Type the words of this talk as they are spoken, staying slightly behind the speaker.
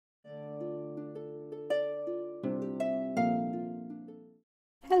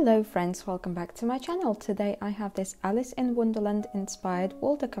Hello friends, welcome back to my channel. Today I have this Alice in Wonderland inspired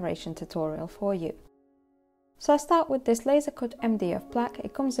wall decoration tutorial for you. So I start with this laser cut MDF plaque.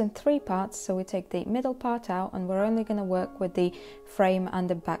 It comes in 3 parts, so we take the middle part out and we're only going to work with the frame and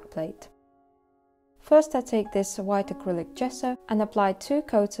the back plate. First I take this white acrylic gesso and apply 2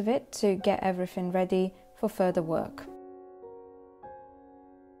 coats of it to get everything ready for further work.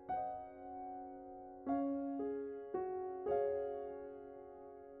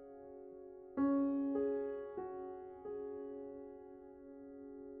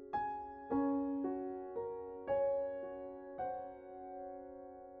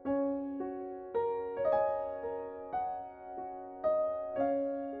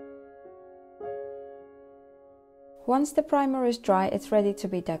 Once the primer is dry, it's ready to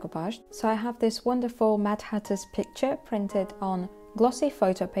be decoupaged. So I have this wonderful Mad Hatter's picture printed on glossy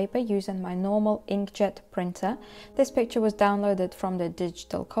photo paper using my normal inkjet printer. This picture was downloaded from the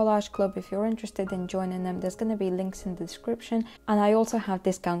Digital Collage Club. If you're interested in joining them, there's going to be links in the description, and I also have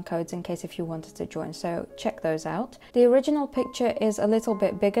discount codes in case if you wanted to join, so check those out. The original picture is a little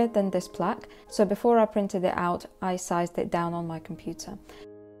bit bigger than this plaque, so before I printed it out I sized it down on my computer.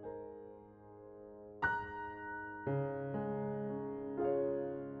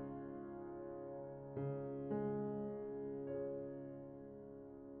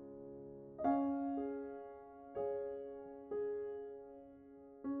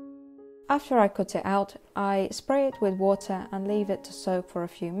 After I cut it out, I spray it with water and leave it to soak for a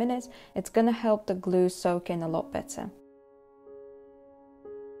few minutes. It's going to help the glue soak in a lot better.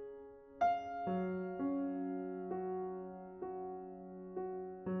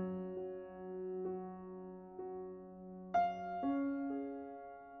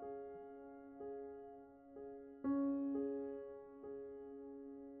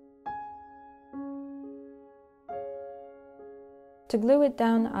 To glue it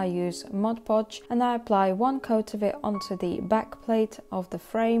down, I use Mod Podge and I apply 1 coat of it onto the back plate of the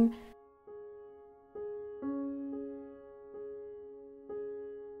frame.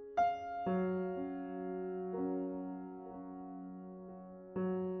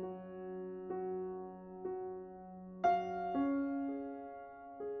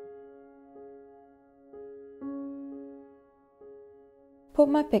 Put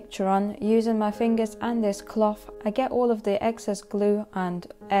my picture on using my fingers and this cloth. I get all of the excess glue and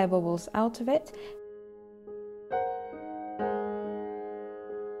air bubbles out of it.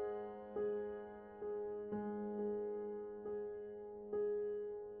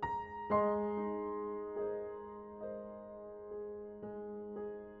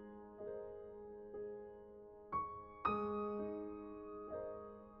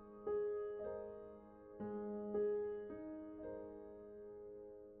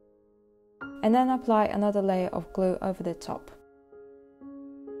 And then apply another layer of glue over the top.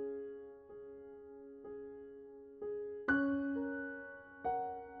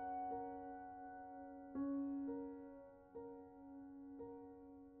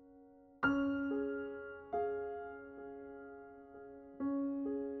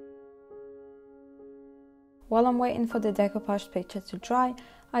 While I'm waiting for the decoupage picture to dry,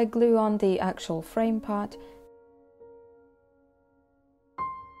 I glue on the actual frame part.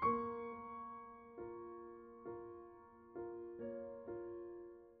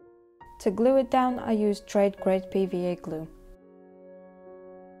 To glue it down, I use trade grade PVA glue.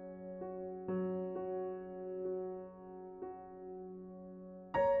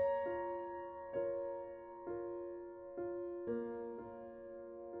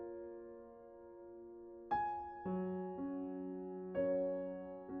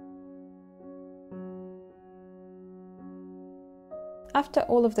 After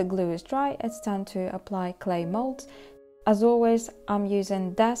all of the glue is dry, it's time to apply clay molds. As always, I'm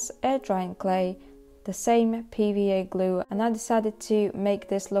using Das air drying clay, the same PVA glue, and I decided to make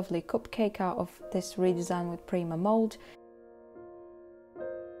this lovely cupcake out of this redesign with Prima mold.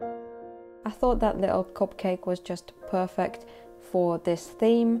 I thought that little cupcake was just perfect for this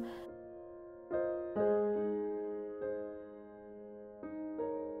theme.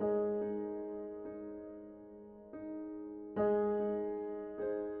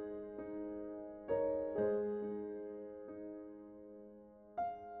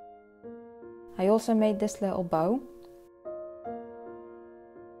 I also made this little bow.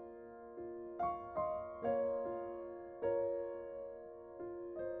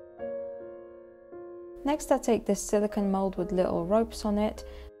 Next I take this silicone mold with little ropes on it.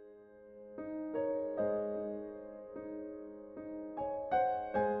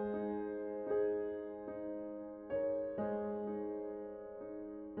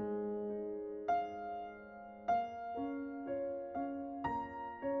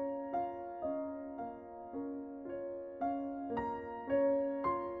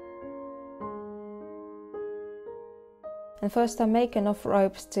 And first I make enough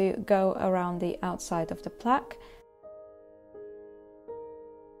ropes to go around the outside of the plaque.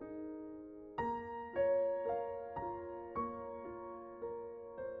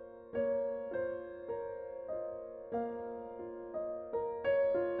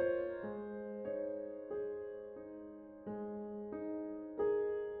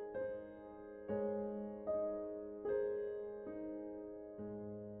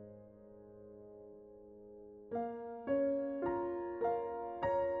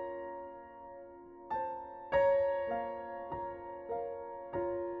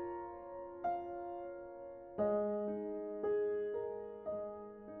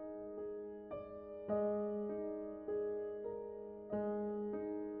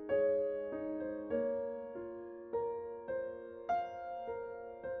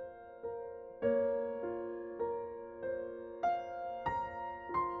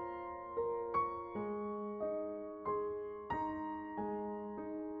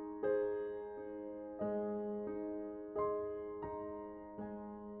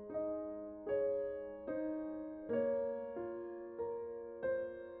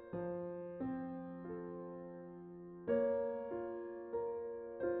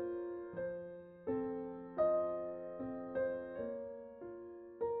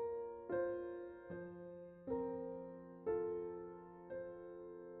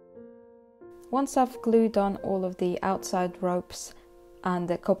 Once I've glued on all of the outside ropes and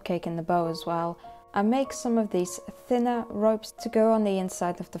the cupcake and the bow as well, I make some of these thinner ropes to go on the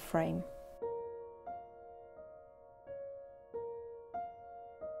inside of the frame.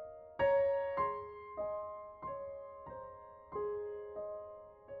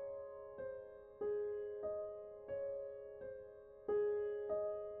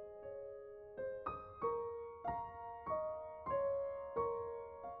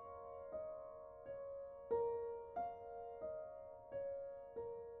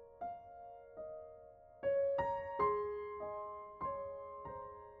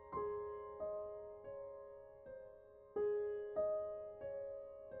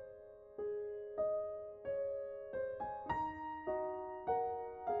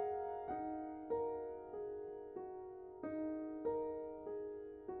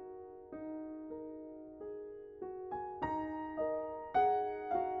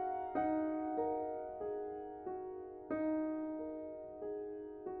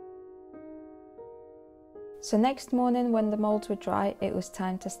 So next morning when the molds were dry, it was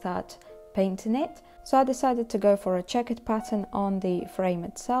time to start painting it. So I decided to go for a checkered pattern on the frame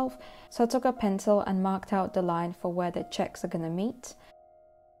itself. So I took a pencil and marked out the line for where the checks are going to meet.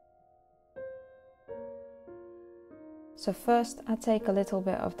 So first I take a little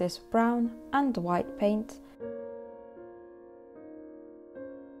bit of this brown and white paint,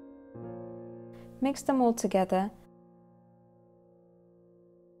 mix them all together,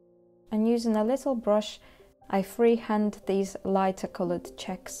 and using a little brush I freehand these lighter coloured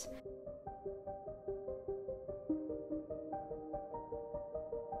checks.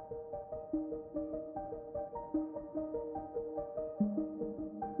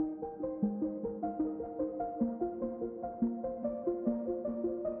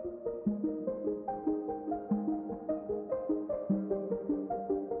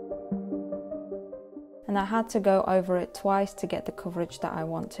 And I had to go over it twice to get the coverage that I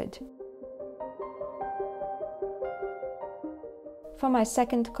wanted. For my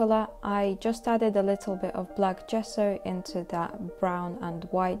second colour, I just added a little bit of black gesso into that brown and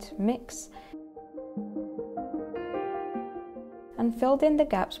white mix and filled in the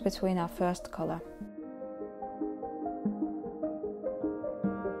gaps between our first colour.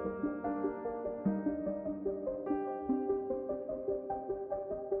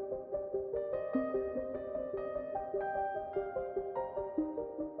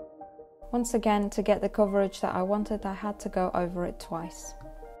 Once again, to get the coverage that I wanted, I had to go over it twice.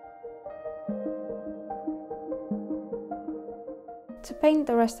 To paint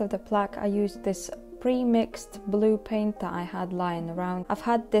the rest of the plaque, I used this pre-mixed blue paint that I had lying around. I've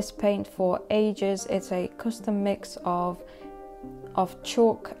had this paint for ages. It's a custom mix of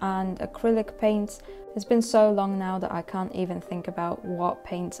chalk and acrylic paints. It's been so long now that I can't even think about what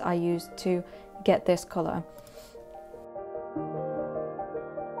paints I used to get this colour.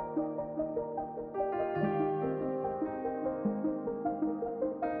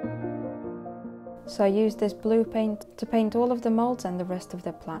 So I used this blue paint to paint all of the moulds and the rest of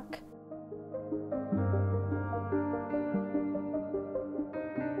the plaque.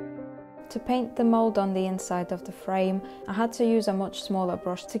 To paint the mould on the inside of the frame, I had to use a much smaller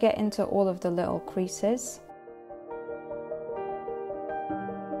brush to get into all of the little creases.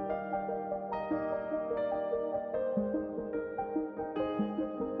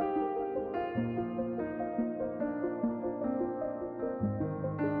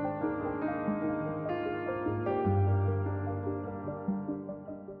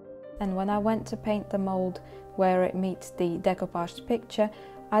 and when I went to paint the mold where it meets the decoupaged picture,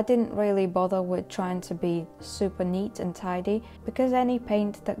 I didn't really bother with trying to be super neat and tidy, because any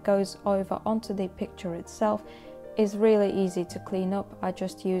paint that goes over onto the picture itself is really easy to clean up. I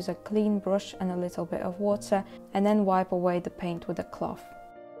just use a clean brush and a little bit of water and then wipe away the paint with a cloth.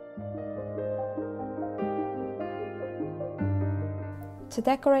 To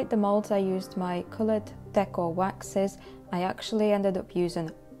decorate the molds, I used my coloured decor waxes. I actually ended up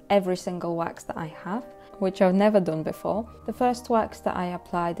using every single wax that I have, which I've never done before. The first wax that I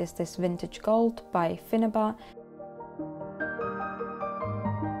applied is this Vintage Gold by Finnabar.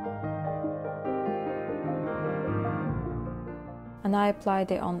 And I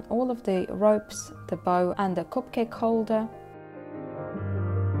applied it on all of the ropes, the bow and the cupcake holder.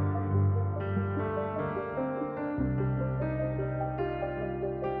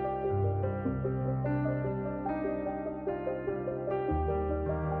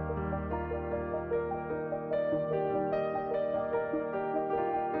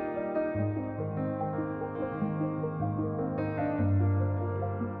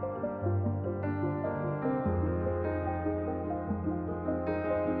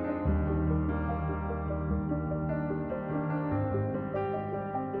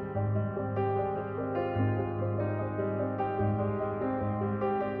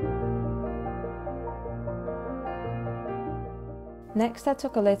 Next, I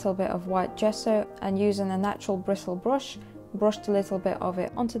took a little bit of white gesso and using a natural bristle brush, brushed a little bit of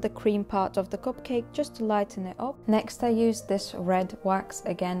it onto the cream part of the cupcake just to lighten it up. Next, I used this red wax,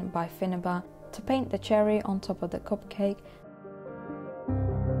 again by Finnabar, to paint the cherry on top of the cupcake.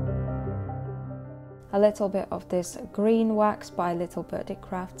 A little bit of this green wax by Little Birdie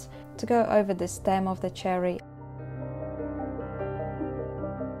Crafts to go over the stem of the cherry,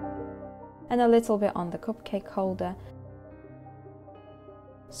 and a little bit on the cupcake holder.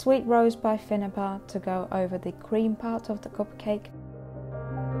 Sweet Rose by Finnabar to go over the cream part of the cupcake.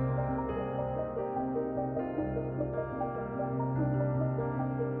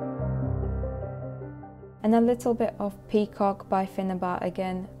 And a little bit of Peacock by Finnabar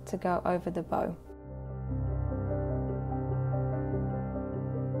again to go over the bow.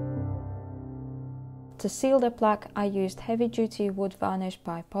 To seal the plaque, I used Heavy Duty Wood Varnish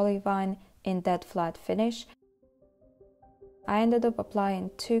by Polyvine in Dead Flat Finish. I ended up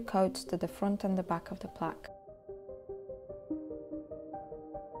applying 2 coats to the front and the back of the plaque.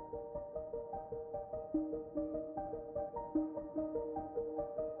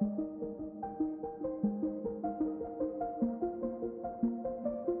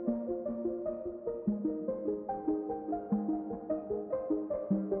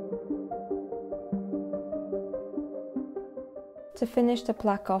 To finish the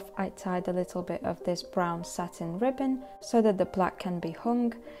plaque off, I tied a little bit of this brown satin ribbon so that the plaque can be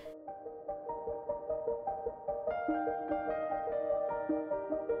hung.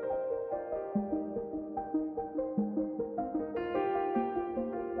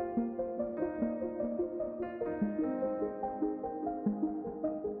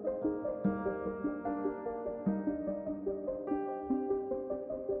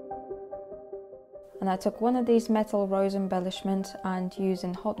 And I took one of these metal rose embellishments and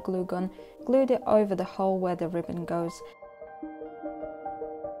using hot glue gun, glued it over the hole where the ribbon goes.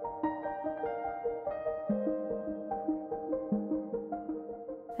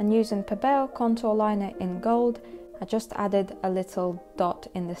 And using Pebeo contour liner in gold, I just added a little dot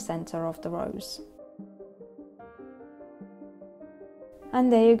in the center of the rose.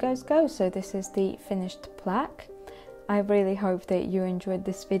 And there you guys go, so this is the finished plaque. I really hope that you enjoyed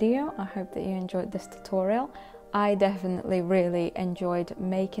this video. I hope that you enjoyed this tutorial. I definitely really enjoyed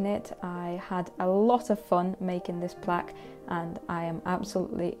making it. I had a lot of fun making this plaque and I am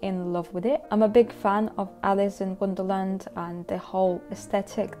absolutely in love with it. I'm a big fan of Alice in Wonderland and the whole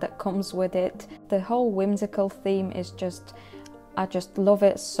aesthetic that comes with it. The whole whimsical theme is just, I just love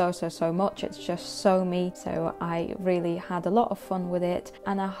it so much. It's just so me. So I really had a lot of fun with it,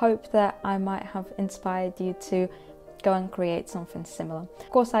 and I hope that I might have inspired you to go and create something similar. Of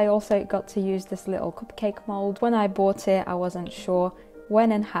course, I also got to use this little cupcake mold. When I bought it, I wasn't sure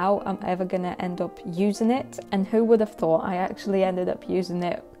when and how I'm ever gonna end up using it, and who would have thought I actually ended up using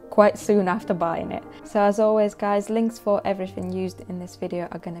it quite soon after buying it. So as always guys, links for everything used in this video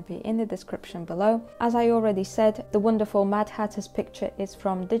are going to be in the description below. As I already said, the wonderful Mad Hatter's picture is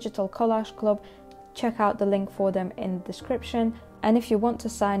from Digital Collage Club. Check out the link for them in the description. And if you want to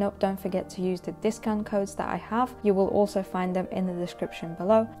sign up, don't forget to use the discount codes that I have. You will also find them in the description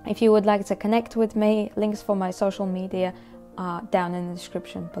below. If you would like to connect with me, links for my social media down in the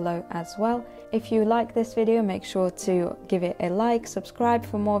description below as well. If you like this video, make sure to give it a like, subscribe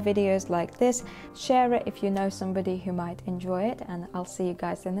for more videos like this, share it if you know somebody who might enjoy it, and I'll see you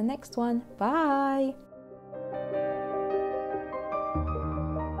guys in the next one. Bye!